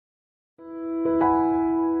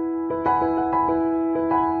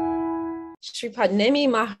Sripad Nemi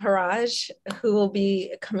Maharaj, who will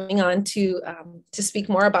be coming on to speak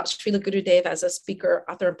more about Srila Gurudeva as a speaker,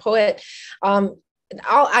 author, and poet.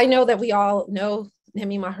 I know that we all know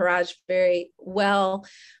Nemi Maharaj very well,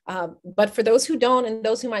 but for those who don't and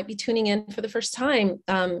those who might be tuning in for the first time,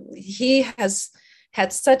 he has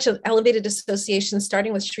had such an elevated association,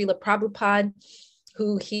 starting with Srila Prabhupada,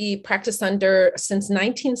 who he practiced under since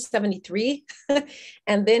 1973.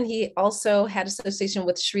 And then he also had association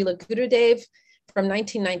with Srila Gurudeva from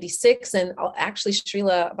 1996, and actually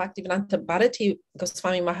Srila Bhakti.Tv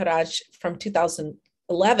Goswami Maharaj from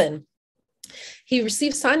 2011. He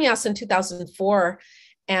received sannyas in 2004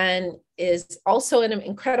 and is also an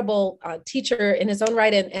incredible teacher in his own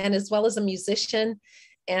right, and as well as a musician,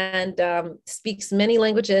 and speaks many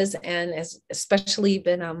languages, and has especially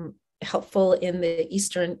been helpful in the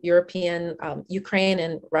Eastern European, Ukraine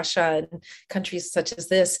and Russia and countries such as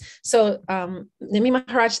this. So Nemi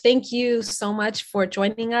Maharaj, thank you so much for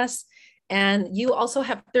joining us. And you also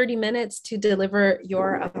have 30 minutes to deliver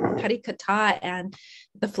your Hari Katha, and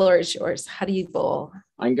the floor is yours. Hari Bol.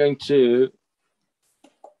 I'm going to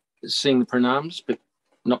sing the pranams, but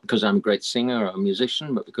not because I'm a great singer or a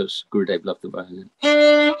musician, but because Gurudev loved the violin.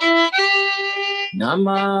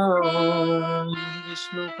 Namo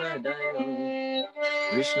Vishnu Padaya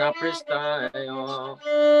Krishna Prestaya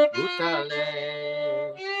Bhutale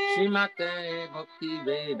Srimate Bhakti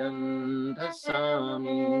Vedanta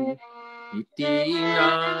Swami Iti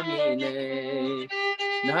Namine.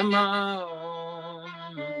 Namo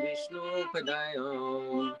Vishnu Padaya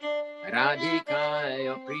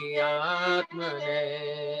Radhikaya Priyatmane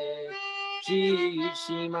Shri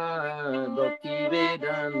Srimad Bhakti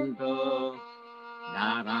Vedanta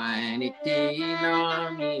Narayaniti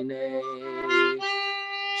Namine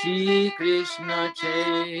Shri Krishna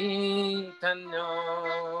Chaitanya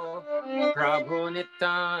Prabhu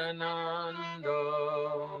Nityananda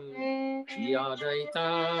Shri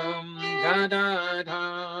Advaitam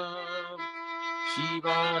Gadadhar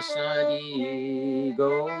Shivasadi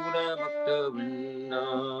Gaura Bhaktavrinda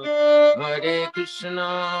Hare Krishna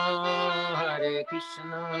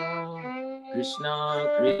Krishna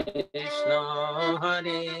Krishna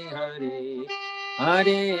Hare Hare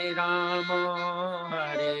Hare Rama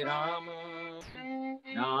Rama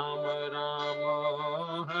Rama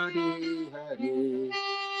Hare Hare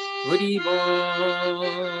Hari Bol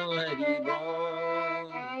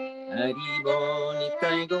Hari Bol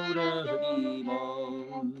Nitai Gaura Hari Bol.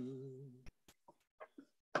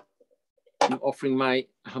 I'm offering my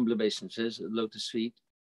humble obeisances at the lotus feet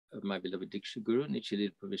of my beloved Diksha Guru,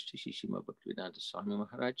 Nichilil Pravishta Shishima Bhaktivedanta Swami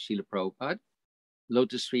Maharaj, Srila Prabhupada,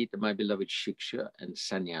 lotus feet of my beloved Shiksha and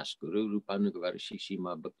Sannyas Guru, Rupanugavara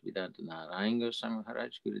Shishima Bhaktivedanta Narayan Goswami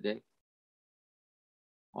Maharaj, Gurudev.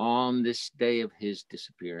 On this day of his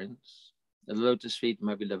disappearance, at the lotus feet of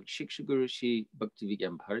my beloved Shiksha Guru, Shri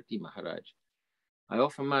Bhaktivedanta Bharati Maharaj, I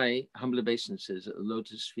offer my humble obeisances at the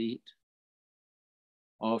lotus feet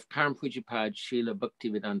of Param Pujapad Srila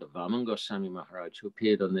Bhaktivedanta Vaman Goswami Maharaj, who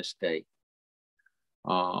appeared on this day,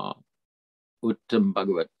 Uttam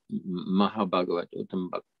Bhagavat, Mahabhagavat Uttam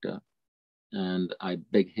Bhakta, and I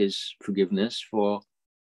beg his forgiveness for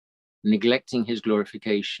neglecting his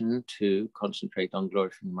glorification to concentrate on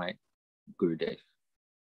glorifying my Gurudev.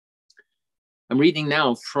 I'm reading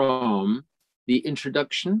now from the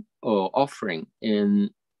introduction or offering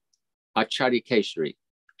in Acharya Kesari,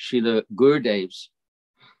 Srila Gurudev's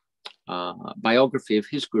biography of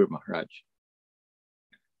his Guru Maharaj.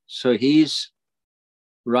 So he's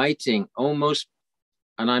writing almost,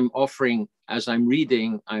 and I'm offering, as I'm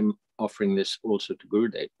reading, I'm offering this also to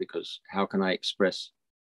Gurudev, because how can I express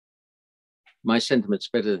my sentiments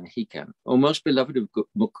better than he can? O most beloved of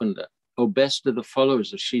Mukunda, O best of the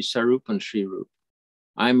followers of Sri Sarup and Sri Rup,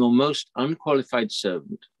 I am a most unqualified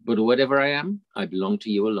servant, but whatever I am, I belong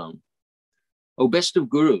to you alone. O best of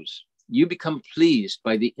gurus, you become pleased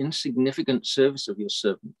by the insignificant service of your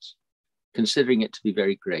servants, considering it to be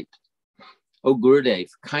very great. O Gurudev,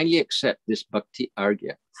 kindly accept this bhakti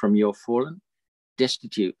argya from your fallen,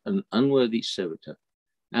 destitute, and unworthy servitor,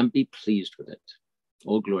 and be pleased with it.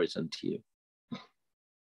 All glories unto you.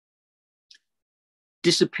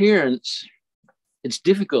 Disappearance, it's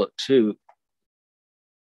difficult to,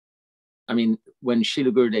 I mean, when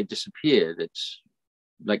Srila Gurudev disappeared, it's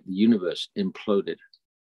like the universe imploded.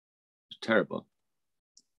 It's terrible.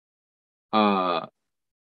 But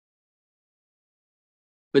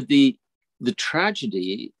the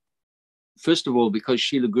tragedy, first of all, because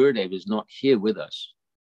Srila Gurudev is not here with us.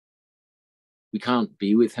 We can't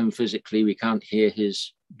be with him physically. We can't hear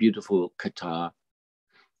his beautiful katha.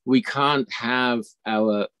 We can't have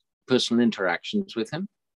our personal interactions with him.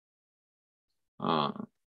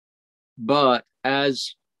 But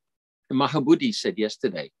as Mahabudhi said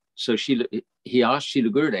yesterday, so he asked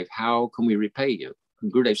Srila Gurudev, how can we repay you?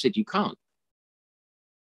 And Gurudev said, you can't,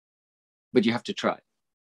 but you have to try.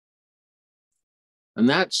 And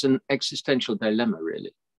that's an existential dilemma,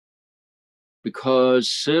 really, because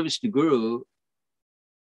service to Guru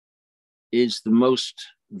is the most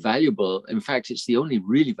valuable. In fact, it's the only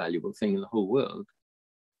really valuable thing in the whole world,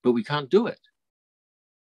 but we can't do it.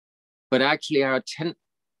 But actually,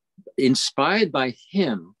 inspired by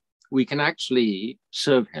him, we can actually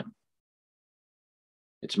serve him.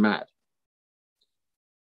 It's mad.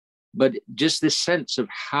 But just this sense of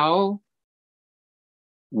how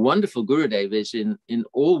wonderful Gurudev is in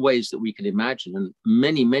all ways that we can imagine, and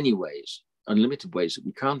many, many ways, unlimited ways that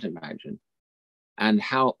we can't imagine, and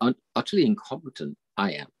how utterly incompetent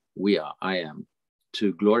I am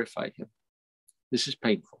to glorify him. This is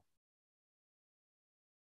painful.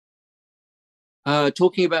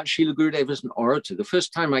 Talking about Srila Gurudev as an orator, the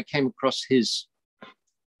first time I came across his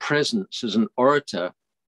presence as an orator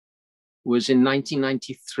was in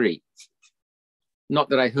 1993. Not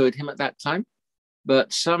that I heard him at that time,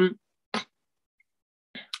 but some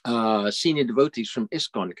senior devotees from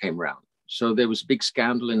ISKCON came around. So there was a big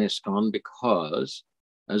scandal in ISKCON because,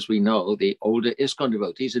 as we know, the older ISKCON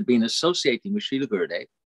devotees had been associating with Srila Gurudev.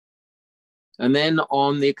 And then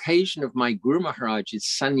on the occasion of my Guru Maharaj's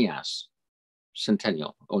sannyas,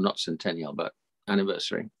 centennial, or not centennial, but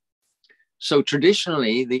anniversary. So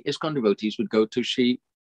traditionally, the ISKCON devotees would go to Sri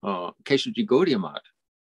Keshavji Gaudiya Math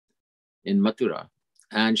in Mathura,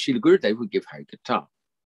 and Srila Gurudev would give Harikatha.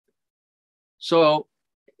 So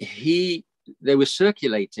they were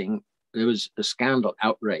circulating, there was a scandal,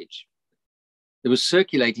 outrage. There was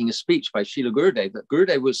circulating a speech by Srila Gurudev that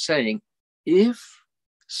Gurudev was saying, if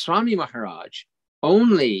Swami Maharaj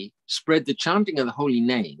only spread the chanting of the holy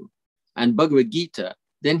name and Bhagavad Gita,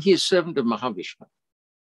 then he is servant of Mahavishnu.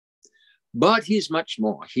 But he is much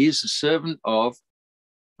more. He is a servant of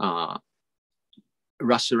Rasaraj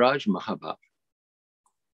Mahabhav.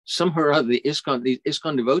 Somehow or other, these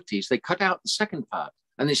ISKCON devotees, they cut out the second part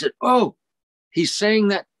and they said, oh, he's saying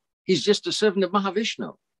that he's just a servant of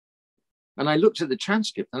Mahavishnu. And I looked at the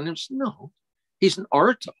transcript and I said, no, he's an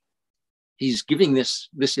orator. He's giving this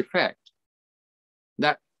effect.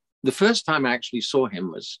 That the first time I actually saw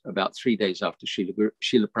him was about 3 days after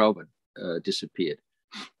Srila Prabhupada disappeared.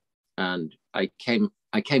 And I came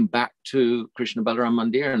back to Krishna Balaram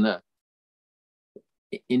Mandir, and the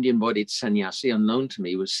Indian-bodied sannyasi unknown to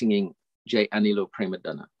me was singing Jai Anilo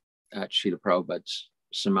Premadana at Srila Prabhupada's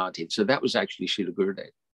Samadhi. So that was actually Srila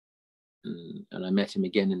Gurudev. And I met him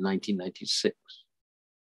again in 1996.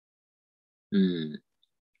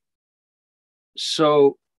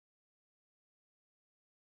 So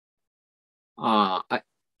Srila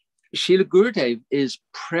Gurudev is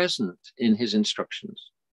present in his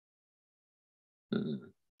instructions.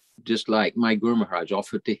 Just like my Guru Maharaj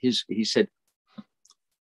offered to he said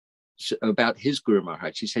about his Guru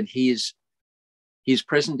Maharaj, he said he's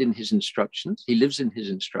present in his instructions, he lives in his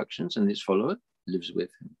instructions, and his follower lives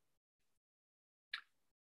with him.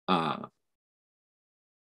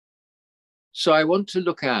 So I want to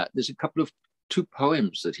look at, there's a couple of 2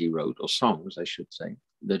 poems that he wrote, or songs, I should say,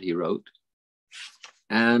 that he wrote.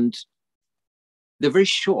 And they're very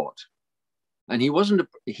short. And he wasn't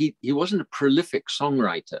a prolific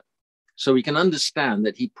songwriter. So we can understand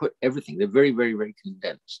that he put everything, they're very, very, very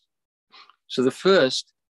condensed. So the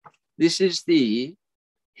first, this is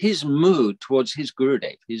his mood towards his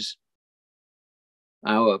Gurudev,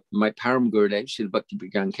 my Param Gurudev, Srila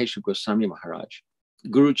Bhakti-Pragyan Keshav Goswami Maharaj,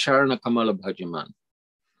 Guru Charana Kamala Bhajaman.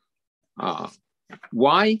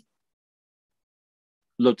 Why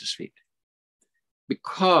lotus feet?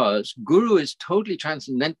 Because Guru is totally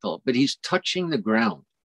transcendental, but he's touching the ground.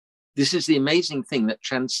 This is the amazing thing, that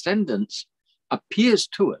transcendence appears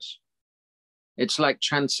to us. It's like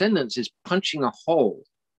transcendence is punching a hole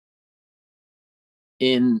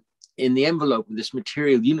in the envelope of this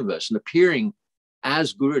material universe and appearing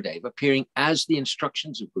as Gurudev, appearing as the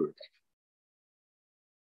instructions of Gurudev.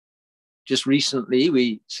 Just recently,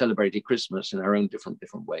 we celebrated Christmas in our own different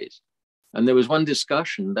ways. And there was one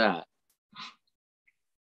discussion that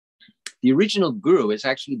the original Guru is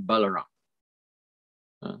actually Balaram.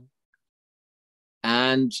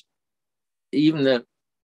 And even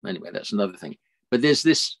anyway, that's another thing. But there's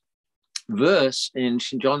this verse in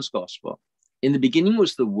St. John's Gospel. In the beginning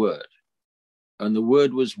was the Word, and the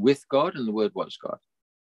Word was with God, and the Word was God.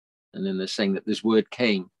 And then they're saying that this Word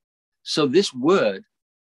came. So this word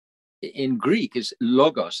in Greek is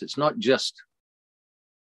logos. It's not just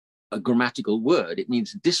a grammatical word. It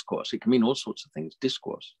means discourse. It can mean all sorts of things,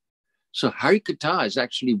 discourse. So Harikatha is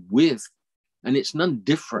actually with, and it's none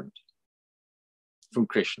different from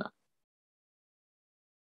Krishna.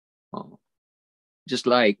 Oh. Just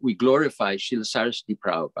like we glorify Srila Saraswati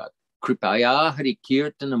Prabhupada, Kripaya Hari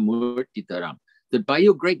Kirtana Murti Dharam, that by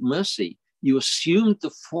your great mercy, you assumed the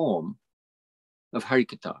form of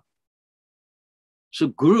Harikatha. So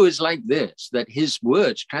Guru is like this, that his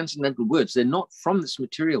words, transcendental words, they're not from this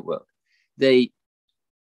material world. They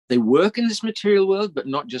work in this material world, but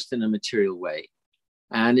not just in a material way.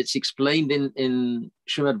 And it's explained in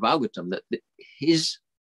Srimad Bhagavatam that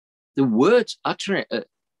the words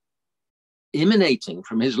emanating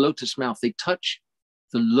from his lotus mouth, they touch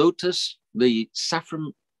the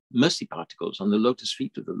saffron mercy particles on the lotus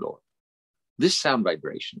feet of the Lord. This sound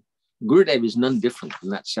vibration, Gurudev is none different from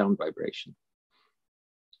that sound vibration.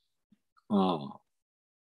 Oh,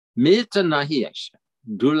 Mirta nahi aisha,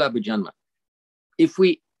 durlabha janma. If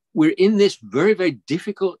we're in this very, very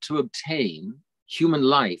difficult to obtain human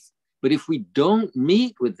life, but if we don't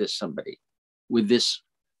meet with this somebody, with this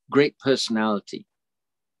great personality,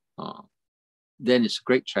 then it's a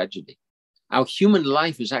great tragedy. Our human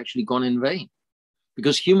life has actually gone in vain,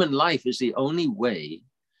 because human life is the only way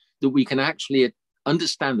that we can actually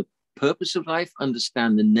understand the purpose of life,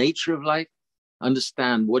 understand the nature of life,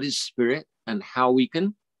 understand what is spirit, and how we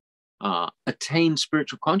can attain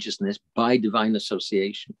spiritual consciousness by divine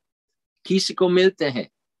association. Kisiko milte hai,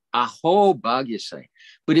 aho bhagya sai.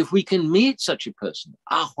 But if we can meet such a person,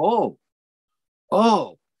 aho,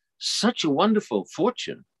 oh, such a wonderful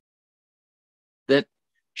fortune. That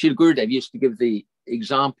Srila Gurudev used to give the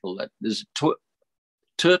example that there's a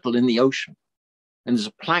turtle in the ocean, and there's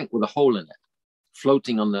a plank with a hole in it,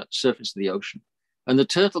 floating on the surface of the ocean. And the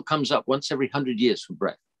turtle comes up once every 100 years for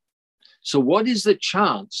breath. So what is the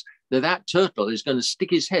chance that that turtle is going to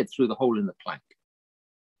stick his head through the hole in the plank?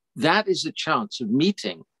 That is the chance of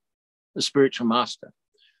meeting a spiritual master.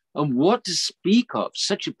 And what to speak of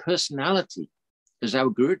such a personality as our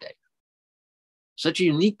Gurudev, such a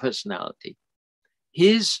unique personality.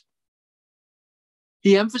 He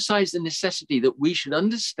emphasized the necessity that we should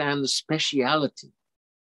understand the speciality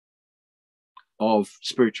of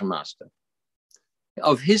spiritual master.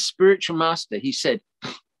 Of his spiritual master, he said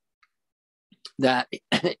that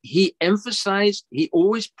he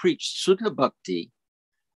always preached Sutta Bhakti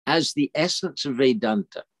as the essence of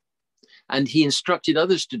Vedanta. And he instructed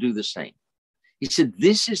others to do the same. He said,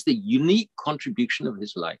 this is the unique contribution of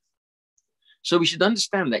his life. So we should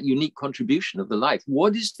understand that unique contribution of the life.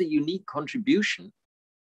 What is the unique contribution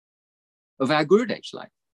of our Gurudev's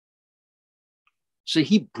life? So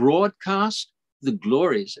he broadcast the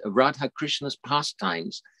glories of Radha Krishna's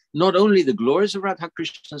pastimes, not only the glories of Radha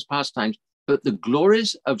Krishna's pastimes, but the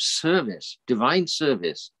glories of service, divine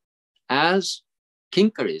service, as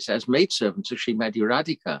kinkaris, as maidservants of Srimati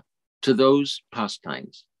Radhika to those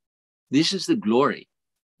pastimes. This is the glory.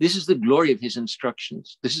 This is the glory of his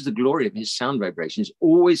instructions. This is the glory of his sound vibrations,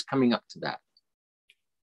 always coming up to that.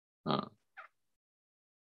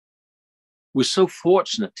 We're so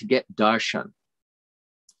fortunate to get darshan.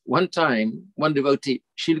 One time, one devotee,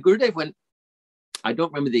 Srila Gurudev went, I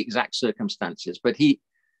don't remember the exact circumstances, but he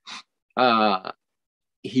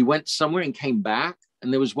went somewhere and came back,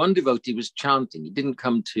 and there was one devotee who was chanting. He didn't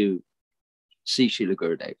come to see Srila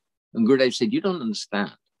Gurudev. And Gurudev said, you don't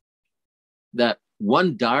understand that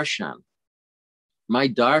one darshan, my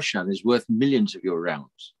darshan is worth millions of your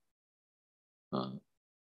rounds.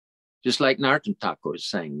 Just like Narottam Thakur is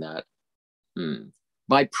saying that.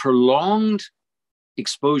 By prolonged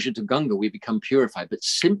exposure to Ganga, we become purified, but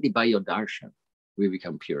simply by your darshan, we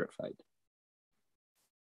become purified.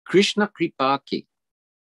 Krishna Kripaki,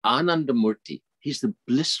 Anandamurti, he's the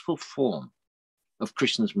blissful form of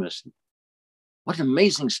Krishna's mercy. What an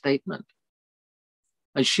amazing statement.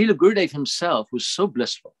 And Srila Gurudev himself was so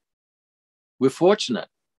blissful. We're fortunate.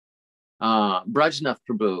 Brajnath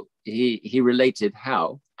Prabhu, he related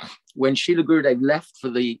how when Srila Gurudev left for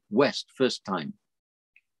the West first time,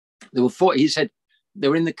 there were four, he said, they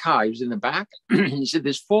were in the car, he was in the back. He said,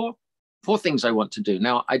 there's four things I want to do.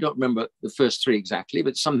 Now, I don't remember the first three exactly,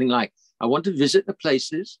 but something like, I want to visit the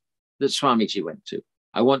places that Swamiji went to.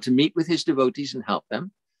 I want to meet with his devotees and help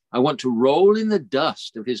them. I want to roll in the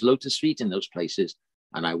dust of his lotus feet in those places.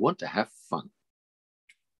 And I want to have fun.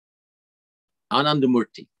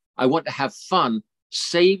 Anandamurti. I want to have fun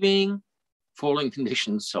saving fallen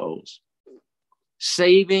conditioned souls,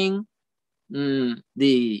 saving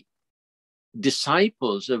the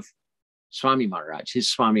disciples of Swami Maharaj, his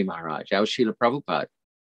Swami Maharaj, our Srila Prabhupada,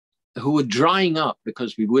 who were drying up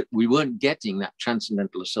because we weren't getting that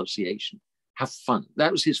transcendental association. Have fun.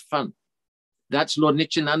 That was his fun. That's Lord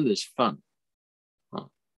Nityananda's fun.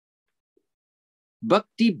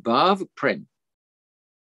 Bhakti Bhav Prem.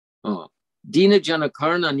 Dina Jana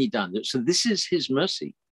Karna Nidan. So this is his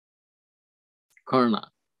mercy. Karna.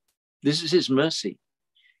 This is his mercy.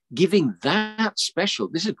 Giving that special,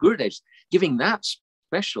 this is Gurudev's, giving that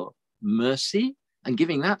special mercy and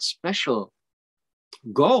giving that special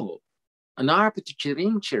goal. Anarpati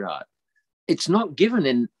Chirim Chirat. It's not given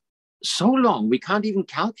in so long, we can't even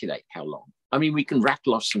calculate how long. I mean, we can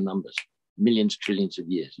rattle off some numbers, millions, trillions of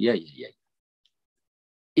years. Yeah.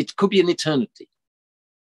 It could be an eternity.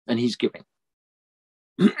 And he's giving.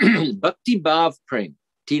 Bhakti Bhav Prem,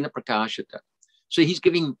 Tina Prakashata. So he's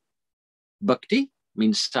giving bhakti,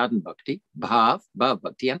 means sadhan bhakti, bhav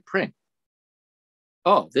bhakti, and prem.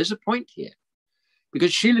 Oh, there's a point here.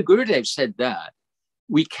 Because Srila Gurudev said that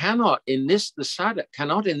we cannot in this, the sadhak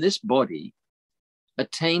cannot in this body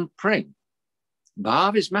attain prem.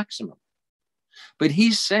 Bhav is maximum. But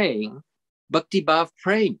he's saying bhakti bhav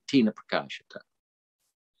prem, Tina Prakashata.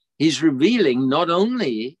 He's revealing not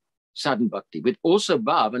only sadhan bhakti, but also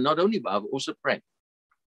bhav, and not only bhav, also prem.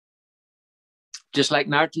 Just like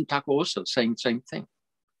Narottam Thakur also saying the same thing.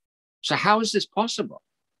 So how is this possible?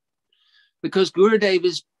 Because Gurudev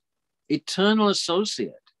is eternal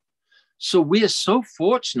associate. So we are so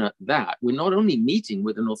fortunate that we're not only meeting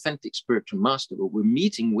with an authentic spiritual master, but we're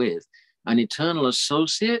meeting with an eternal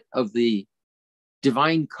associate of the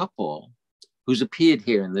divine couple who's appeared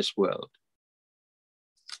here in this world.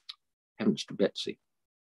 Heavens to Betsy.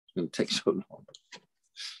 It's going to take so long.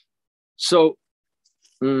 So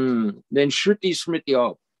then Shruti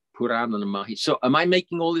Smriti Purana Namahi. So am I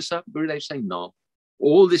making all this up? Gurudev saying no.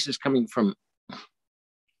 All this is coming from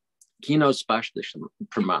Kino Spashta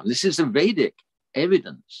Praman. This is a Vedic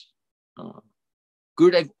evidence.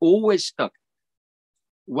 Gurudev always stuck.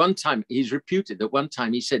 One time, he's reputed that one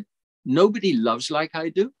time he said, nobody loves like I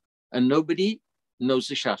do, and nobody knows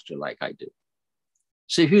the Shastra like I do.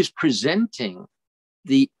 So he was presenting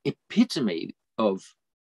the epitome of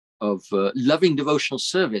loving devotional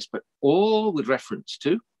service, but all with reference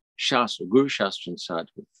to Shastra, Guru Shastra and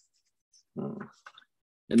Sadhu.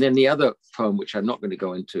 And then the other poem, which I'm not going to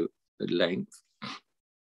go into at length,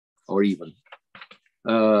 or even,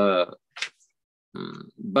 Bhajajana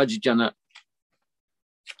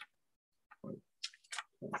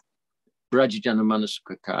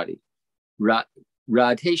Manasukakari,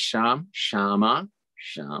 Radhe Sham, Shama,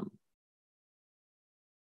 Sham.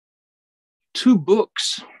 Two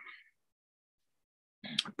books,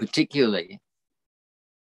 particularly,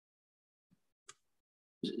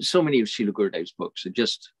 so many of Srila Gurudev's books are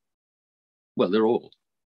just, well, they're all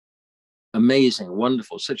amazing,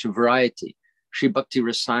 wonderful, such a variety. Sri Bhakti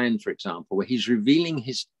Rasayan, for example, where he's revealing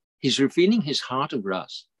his heart of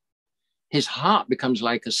Ras. His heart becomes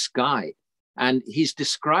like a sky, and he's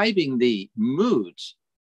describing the moods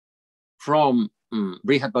from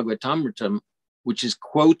Brihad Bhagavatamritam, which is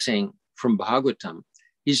quoting from Bhagavatam.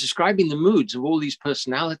 He's describing the moods of all these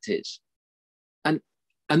personalities. And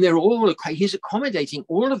they're all, he's accommodating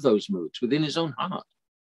all of those moods within his own heart.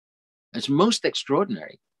 It's most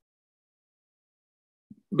extraordinary.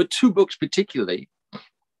 But two books particularly.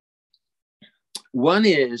 One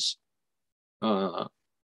is the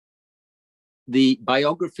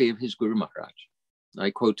biography of his Guru Maharaj.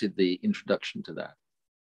 I quoted the introduction to that.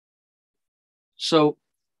 So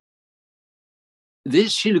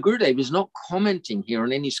this Srila Gurudev is not commenting here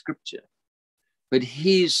on any scripture, but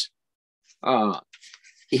he's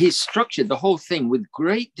structured the whole thing with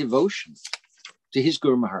great devotion to his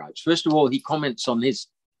Guru Maharaj. First of all, he comments on his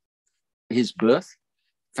birth,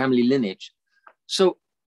 family lineage. So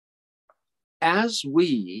as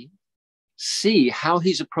we see how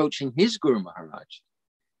he's approaching his Guru Maharaj,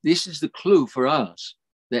 this is the clue for us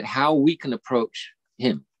that how we can approach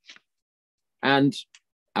him and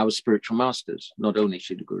our spiritual masters, not only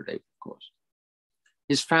Srila Gurudev, of course.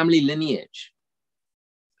 His family lineage,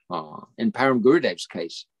 in Param Gurudev's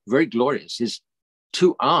case, very glorious. His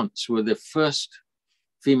two aunts were the first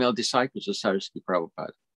female disciples of Saraswati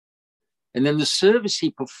Prabhupada. And then the service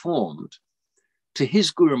he performed to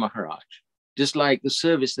his Guru Maharaj, just like the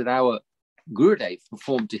service that our Gurudev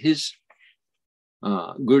performed to his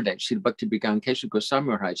Gurudev, Srila Bhakti Keshav Goswami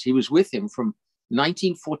Maharaj. He was with him from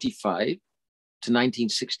 1945 to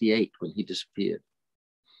 1968 when he disappeared.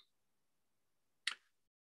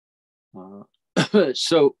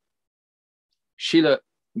 So Srila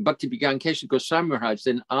Bhakti Keshav Goswami Maharaj,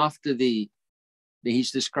 then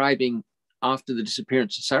he's describing after the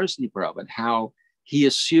disappearance of Saraswati Prabhupada, how he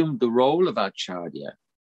assumed the role of Acharya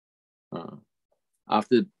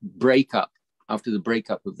after the breakup of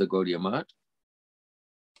the Gaudiya Math.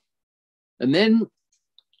 And then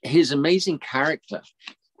his amazing character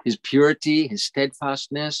his purity, his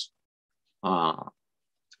steadfastness.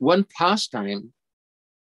 One pastime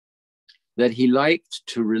that he liked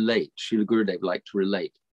to relate, Srila Gurudeva liked to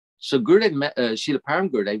relate. So Srila Param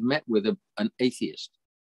Gurudev met with an atheist.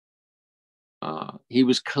 He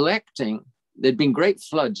was collecting, there'd been great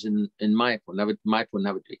floods in Mayapur,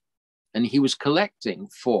 Navadvip, and he was collecting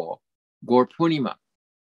for Gaur Purnima.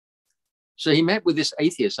 So he met with this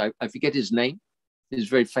atheist, I forget his name, he's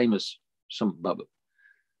very famous, some Baba.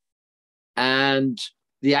 And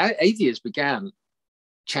the atheist began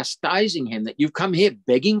chastising him that you've come here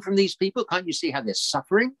begging from these people. Can't you see how they're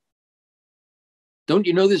suffering? Don't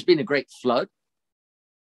you know there's been a great flood?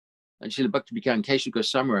 And Srila Bhakti Keshav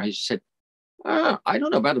Goswami Maharaj said, I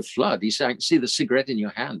don't know about a flood. He said, I can see the cigarette in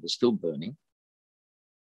your hand, they're still burning.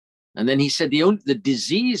 And then he said, the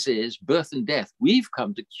disease is birth and death. We've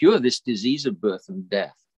come to cure this disease of birth and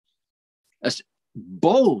death. That's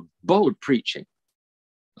bold preaching.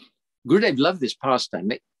 Gurudev loved this pastime.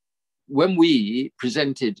 When we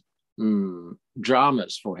presented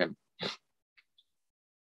dramas for him,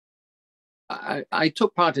 I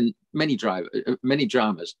took part in many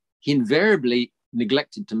dramas. He invariably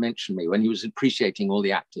neglected to mention me when he was appreciating all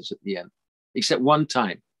the actors at the end, except one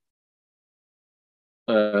time.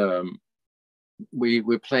 We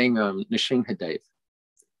were playing Nrsimhadev,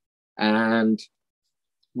 and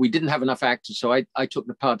we didn't have enough actors, so I took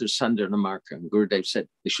the part of Sundar Namarka, and Gurudev said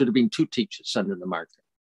there should have been 2 teachers, Sundar Namarka.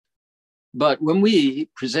 But when we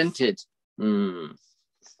presented the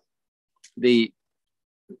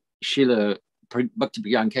Srila Bhakti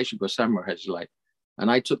Keshav Goswami Maharaj's life,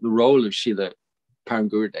 and I took the role of Srila Param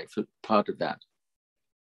Gurudev for part of that,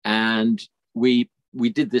 and we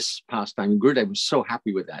did this pastime. Gurudev was so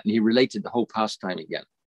happy with that, and he related the whole pastime again.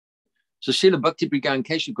 So Srila Bhakti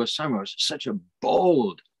Keshav Goswami was such a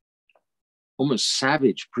bold, almost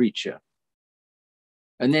savage preacher.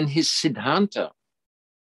 And then his Siddhanta,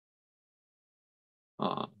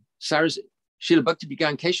 Srila Bhakti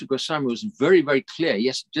Keshav Goswami was very, very clear.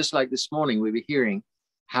 Yes, just like this morning, we were hearing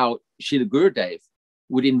how Srila Gurudev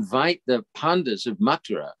would invite the pandas of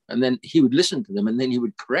Mathura, and then he would listen to them, and then he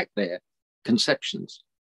would correct their conceptions.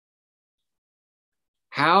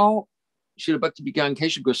 How Srila Bhakti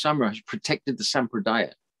Keshav Goswami has protected the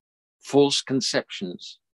Sampradaya, false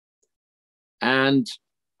conceptions, and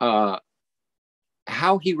how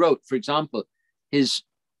he wrote, for example, his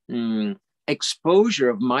exposure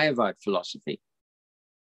of Mayavad philosophy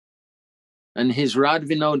and his Radha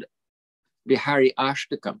Vinod Bihari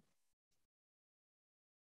Ashtakam.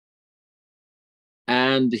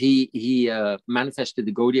 And he manifested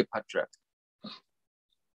the Gaudiya Patrak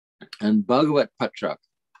and Bhagavat Patrak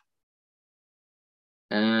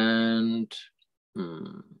and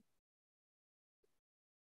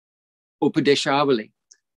Upadeshavali.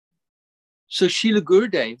 So Srila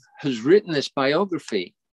Gurudev has written this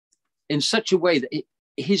biography in such a way that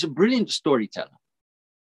he's a brilliant storyteller.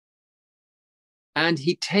 And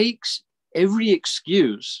he takes every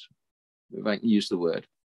excuse, if I can use the word,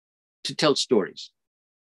 to tell stories.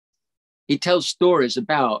 He tells stories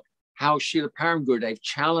about how Srila Param Gurudev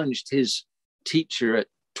challenged his teacher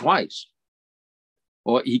twice.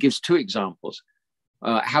 Or he gives 2 examples,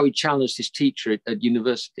 how he challenged his teacher at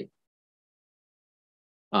university.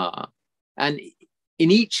 And in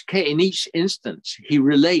each instance, he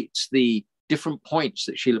relates the different points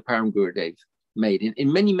that Srila Param Gurudev made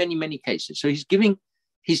in many, many, many cases. So he's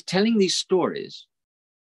telling these stories.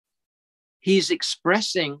 He's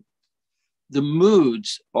expressing the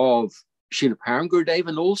moods of Srila Param Gurudev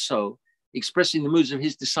and also expressing the moods of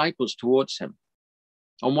his disciples towards him.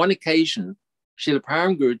 On one occasion, Srila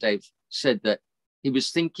Param Gurudev said that he was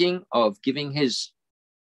thinking of giving his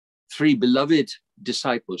 3 beloved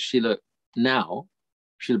disciples, Srila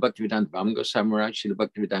Bhaktivedanta Vamana Goswami Maharaj, Srila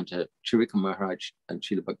Bhaktivedanta Chirika Maharaj, and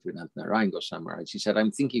Srila Bhaktivedanta Narayan Goswami Maharaj. He said,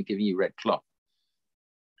 I'm thinking of giving you red cloth.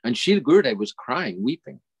 And Srila Gurudev was crying,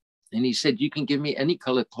 weeping. And he said, you can give me any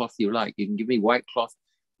colored cloth you like. You can give me white cloth,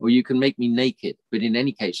 or you can make me naked. But in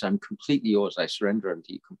any case, I'm completely yours. I surrender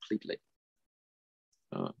unto you completely.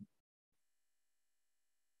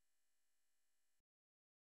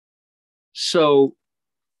 So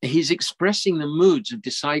he's expressing the moods of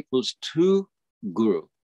disciples to Guru.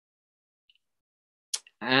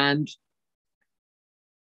 And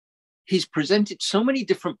he's presented so many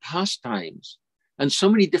different pastimes and so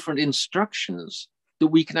many different instructions that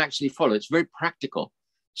we can actually follow. It's very practical.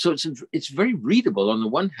 So it's very readable on the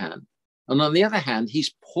one hand. And on the other hand,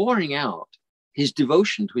 he's pouring out his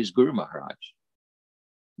devotion to his Guru Maharaj.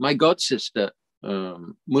 My god sister,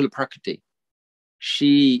 Mula Prakriti,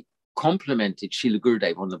 she complimented Srila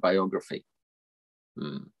Gurudev on the biography.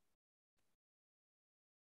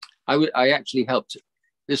 I actually helped.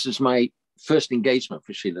 This is my first engagement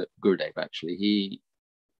for Srila Gurudeva, actually.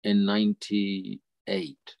 In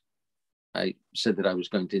 98, I said that I was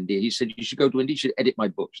going to India. He said, you should go to India, you should edit my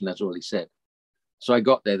books. And that's all he said. So I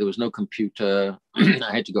got there. There was no computer.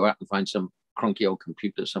 I had to go out and find some cronky old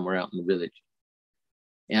computer somewhere out in the village,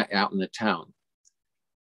 out in the town.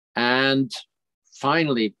 And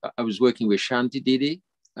finally, I was working with Shanti Didi,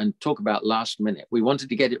 and talk about last minute. We wanted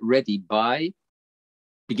to get it ready by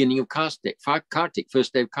beginning of Kartik,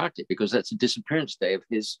 first day of Kartik, because that's the disappearance day of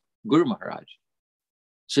his Guru Maharaj.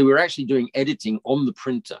 So we were actually doing editing on the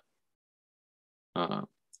printer.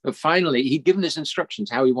 But finally, he'd given us instructions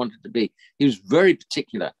how he wanted to be. He was very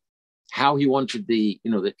particular how he wanted the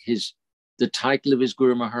title of his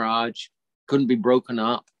Guru Maharaj couldn't be broken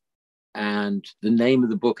up, and the name of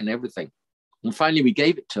the book and everything. And finally, we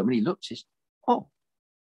gave it to him, and he looked. He said, "Oh,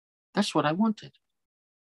 that's what I wanted."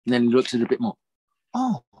 And then he looked at it a bit more.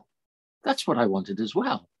 "Oh, that's what I wanted as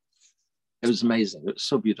well." It was amazing. It was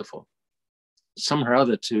so beautiful. Somehow or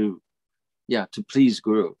other to please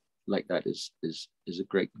Guru like that is a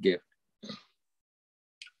great gift.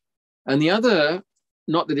 And the other,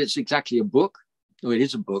 not that it's exactly a book, or it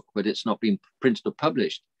is a book, but it's not been printed or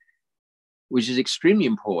published, which is extremely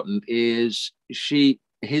important, is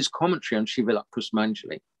his commentary on Shiva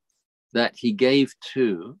Kusmanjali that he gave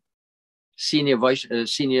to senior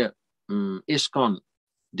ISKCON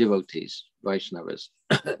devotees, Vaishnavas,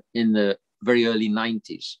 in the very early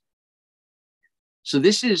 90s. So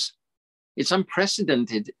it's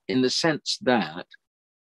unprecedented in the sense that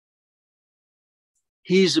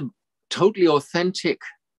he's a totally authentic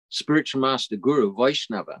spiritual master, Guru,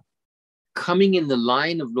 Vaishnava, coming in the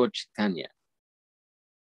line of Lord Chaitanya,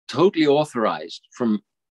 totally authorized from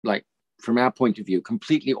our point of view,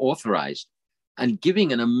 completely authorized, and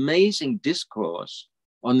giving an amazing discourse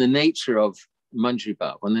on the nature of Manjari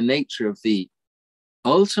Bhav, on the nature of the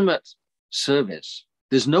ultimate service.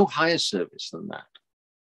 There's no higher service than that.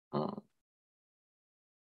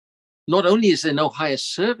 Not only is there no higher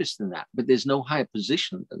service than that, but there's no higher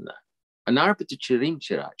position than that. Anarpata Chirim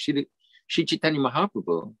Chirat, Shri Chaitanya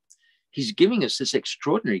Mahaprabhu, he's giving us this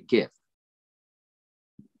extraordinary gift.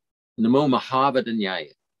 Namo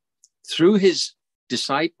Mahavadanyaya. Through his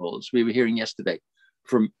disciples, we were hearing yesterday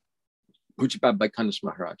from Pujapad Bhaikanas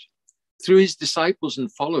Maharaj, through his disciples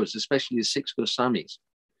and followers, especially the 6 Goswamis,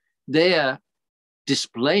 they are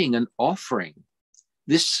displaying and offering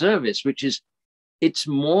this service, it's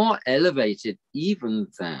more elevated even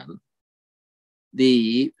than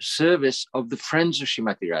the service of the friends of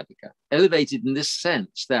Srimati Radhika. Elevated in this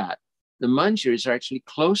sense that the Manjaris are actually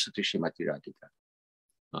closer to Srimati Radhika.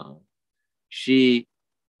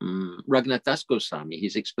 Raghunath Das Goswami,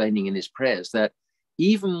 he's explaining in his prayers that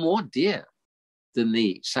even more dear than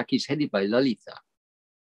the Sakhis headed by Lalita,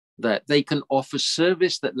 that they can offer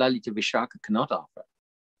service that Lalita Vishaka cannot offer.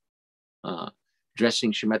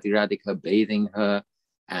 Dressing Srimati Radhika, bathing her,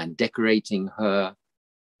 and decorating her.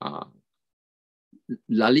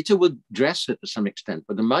 Lalita will dress her to some extent,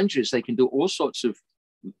 but the Manjaris, they can do all sorts of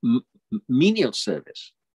menial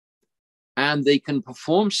service. And they can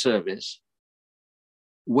perform service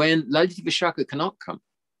when Lalita Vishaka cannot come.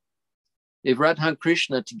 If Radha and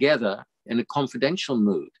Krishna are together in a confidential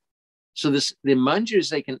mood, so the Manjaris,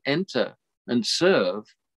 they can enter and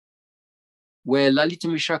serve where Lalita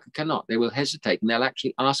and Vishaka cannot. They will hesitate, and they'll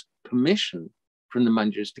actually ask permission from the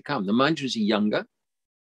Manjaris to come. The Manjaris are younger,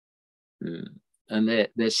 and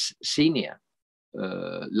they're senior.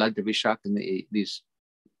 Lalita Vishaka and these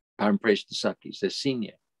Parampreshta Sakhis, they're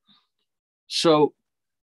senior. So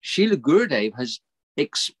Srila Gurudeva has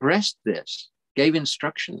expressed this, gave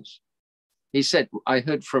instructions. He said, I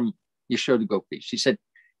heard from Yashoda Gopi, she said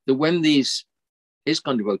that when these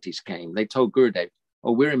ISKCON devotees came, they told Gurudeva,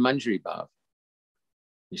 "Oh, we're in Manjari Bhav."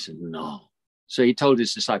 He said, "No." So he told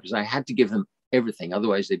his disciples, I had to give them everything,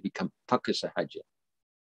 otherwise they'd become Paka Sahaja.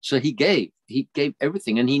 So he gave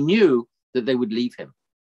everything, and he knew that they would leave him.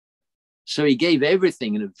 So he gave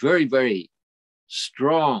everything in a very, very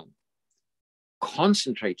strong,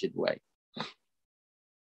 concentrated way.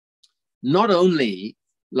 Not only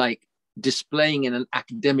like displaying in an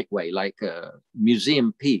academic way, like a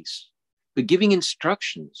museum piece, but giving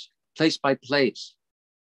instructions place by place.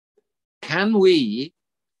 Can we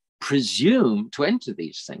presume to enter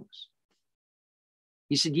these things?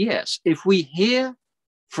 He said, yes. If we hear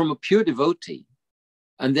from a pure devotee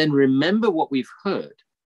and then remember what we've heard,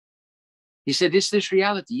 he said, is this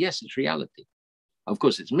reality? Yes, it's reality. Of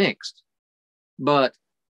course, it's mixed, but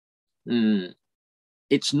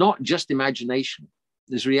it's not just imagination.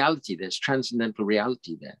 There's reality, there's transcendental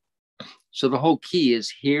reality there. So the whole key is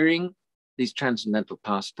hearing these transcendental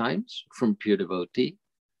pastimes from pure devotee.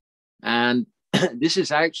 And this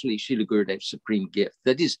is actually Srila Gurudeva's supreme gift.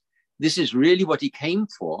 This is really what he came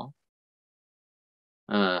for.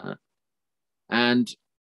 And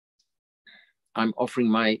I'm offering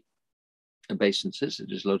my obeisances at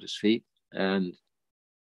his lotus feet and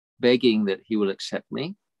begging that he will accept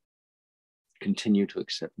me, continue to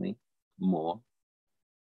accept me more,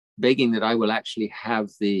 begging that I will actually have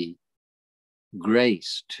the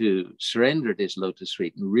grace to surrender at his lotus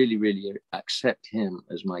feet and really, really accept him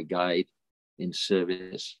as my guide in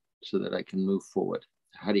service so that I can move forward.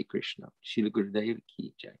 Hare Krishna. Srila Gurudeva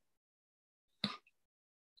ki jai.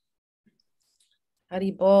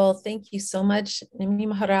 Haribol, thank you so much, Nemi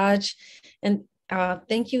Maharaj. And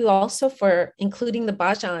thank you also for including the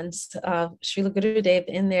bhajans of Srila Gurudev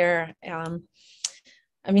in there.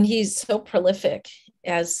 I mean, he's so prolific,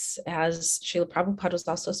 as Srila Prabhupada was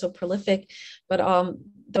also so prolific, but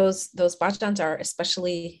those bhajans are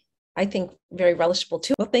especially, I think, very relishable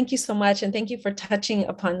too. Well, thank you so much. And thank you for touching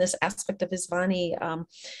upon this aspect of his vani,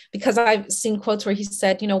 because I've seen quotes where he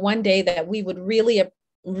said, one day that we would really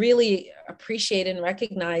appreciate and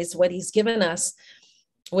recognize what he's given us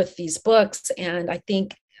with these books. And I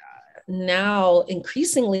think now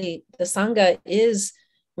increasingly the Sangha is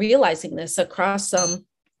realizing this across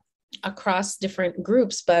different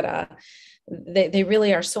groups, but they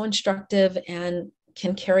really are so instructive and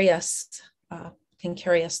can carry us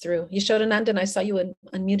through. Yashodanandan, I saw you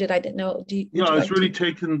unmuted. I didn't know. I was really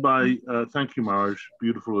taken by, thank you, Maharaj,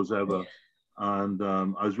 beautiful as ever. And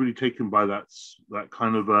I was really taken by that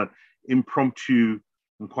kind of impromptu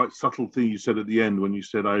and quite subtle thing you said at the end when you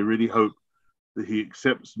said, I really hope that he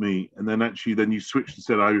accepts me. And then you switched and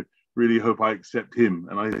said, I really hope I accept him.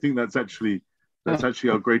 And I think that's actually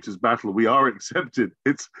our greatest battle. We are accepted.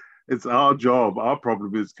 It's our job. Our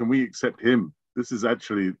problem is, can we accept him? This is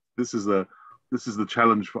the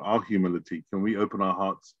challenge for our humility. Can we open our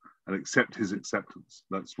hearts and accept his acceptance?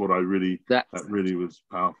 That's what that really was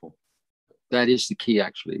powerful. That is the key,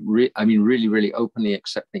 actually. Really, really openly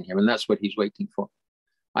accepting him, and that's what he's waiting for.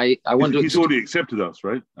 I want to. He's already accepted us,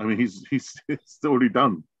 right? I mean, he's already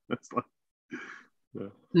done. That's like, yeah.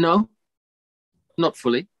 No, not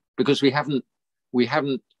fully, because we haven't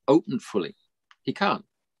opened fully. He can't.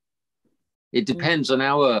 It depends on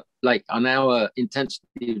our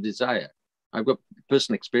intensity of desire. I've got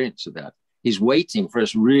personal experience of that. He's waiting for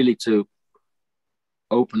us really to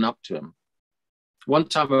open up to him. One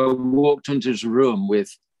time I walked into his room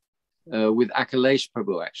with Akhilesh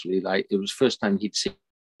Prabhu, actually. Like, it was the first time he'd seen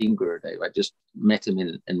Gurudev. I just met him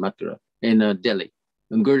in Mathura, in Delhi.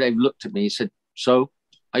 And Gurudev looked at me, he said, "So,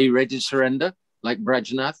 are you ready to surrender like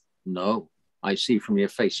Brajanath?" "No, I see from your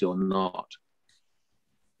face you're not."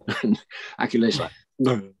 And Akhilesh like,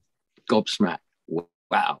 "No." Gobsmacked.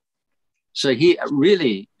 Wow. So he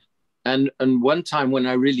really, and one time when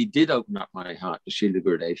I really did open up my heart to Srila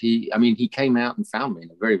Gurudev, he came out and found me in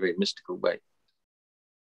a very, very mystical way.